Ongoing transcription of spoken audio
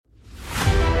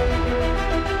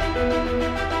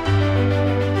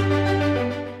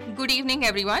morning,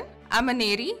 everyone. I'm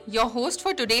Aneri, your host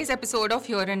for today's episode of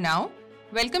Here and Now.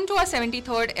 Welcome to our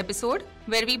 73rd episode,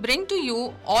 where we bring to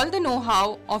you all the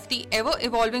know-how of the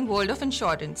ever-evolving world of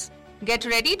insurance. Get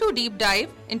ready to deep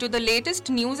dive into the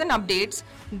latest news and updates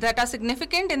that are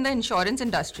significant in the insurance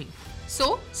industry.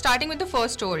 So, starting with the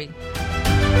first story.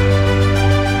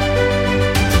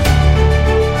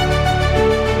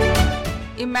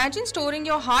 Imagine storing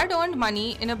your hard-earned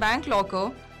money in a bank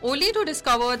locker only to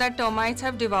discover that termites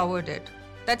have devoured it.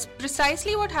 That's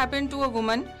precisely what happened to a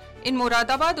woman in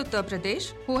Moradabad, Uttar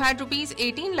Pradesh, who had rupees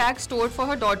 18 lakh stored for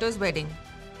her daughter's wedding.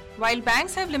 While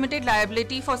banks have limited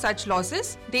liability for such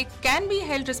losses, they can be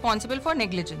held responsible for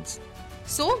negligence.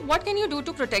 So, what can you do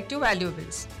to protect your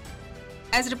valuables?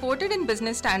 As reported in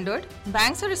Business Standard,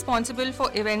 banks are responsible for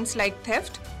events like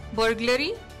theft,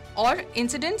 burglary, or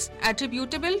incidents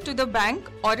attributable to the bank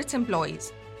or its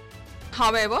employees.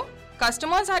 However,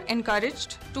 customers are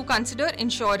encouraged to consider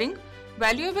insuring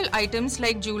valuable items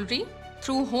like jewelry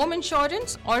through home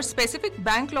insurance or specific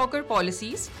bank locker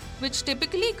policies, which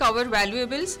typically cover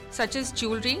valuables such as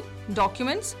jewelry,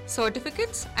 documents,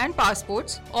 certificates, and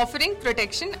passports, offering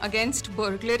protection against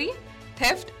burglary,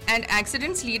 theft, and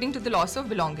accidents leading to the loss of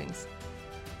belongings.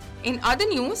 In other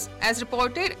news, as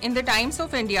reported in the Times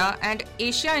of India and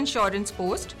Asia Insurance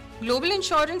Post, Global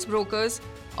Insurance Brokers,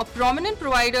 a prominent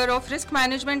provider of risk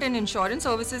management and insurance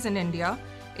services in India,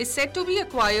 is said to be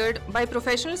acquired by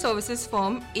professional services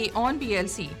firm Aon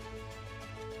PLC.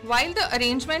 While the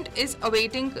arrangement is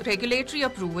awaiting regulatory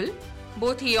approval,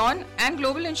 both Aon and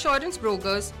Global Insurance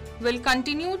Brokers will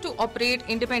continue to operate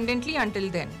independently until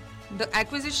then. The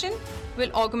acquisition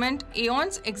will augment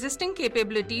Aon's existing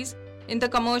capabilities in the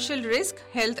commercial risk,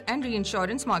 health, and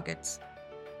reinsurance markets.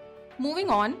 Moving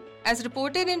on, as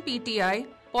reported in PTI,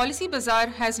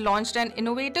 Policybazaar has launched an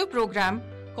innovative program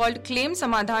called Claim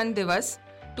Samadhan Divas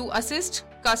to assist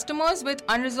customers with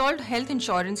unresolved health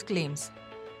insurance claims.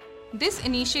 This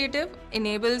initiative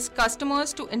enables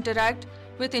customers to interact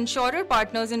with insurer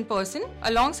partners in person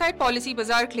alongside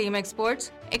Policybazaar claim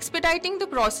experts, expediting the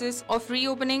process of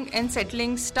reopening and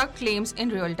settling stuck claims in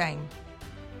real time.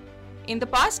 In the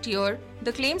past year,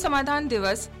 the Claim Samadhan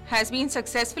Divas has been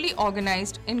successfully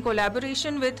organized in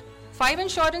collaboration with 5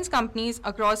 insurance companies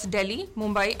across Delhi,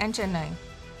 Mumbai, and Chennai.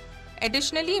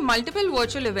 Additionally, multiple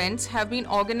virtual events have been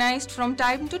organized from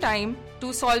time to time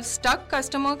to solve stuck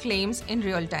customer claims in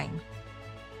real time.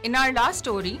 In our last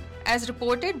story, as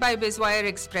reported by Bizwire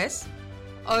Express,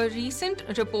 a recent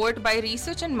report by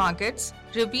Research and Markets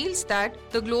reveals that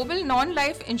the global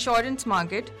non-life insurance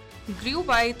market grew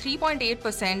by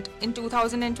 3.8% in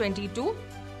 2022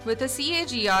 with a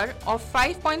CAGR of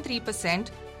 5.3%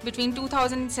 between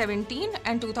 2017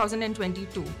 and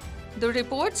 2022. The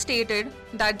report stated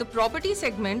that the property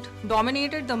segment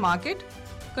dominated the market,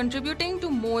 contributing to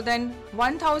more than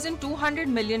 $1,200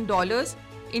 million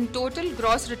in total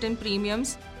gross written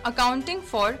premiums, accounting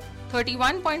for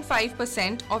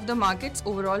 31.5% of the market's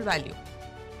overall value.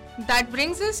 That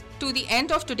brings us to the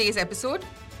end of today's episode.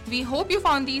 We hope you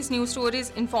found these news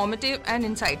stories informative and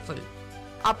insightful.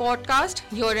 Our podcast,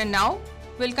 Here and Now,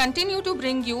 will continue to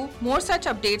bring you more such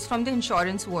updates from the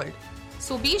insurance world.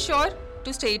 So be sure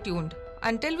to stay tuned.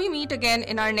 Until we meet again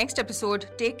in our next episode,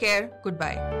 take care.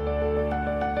 Goodbye.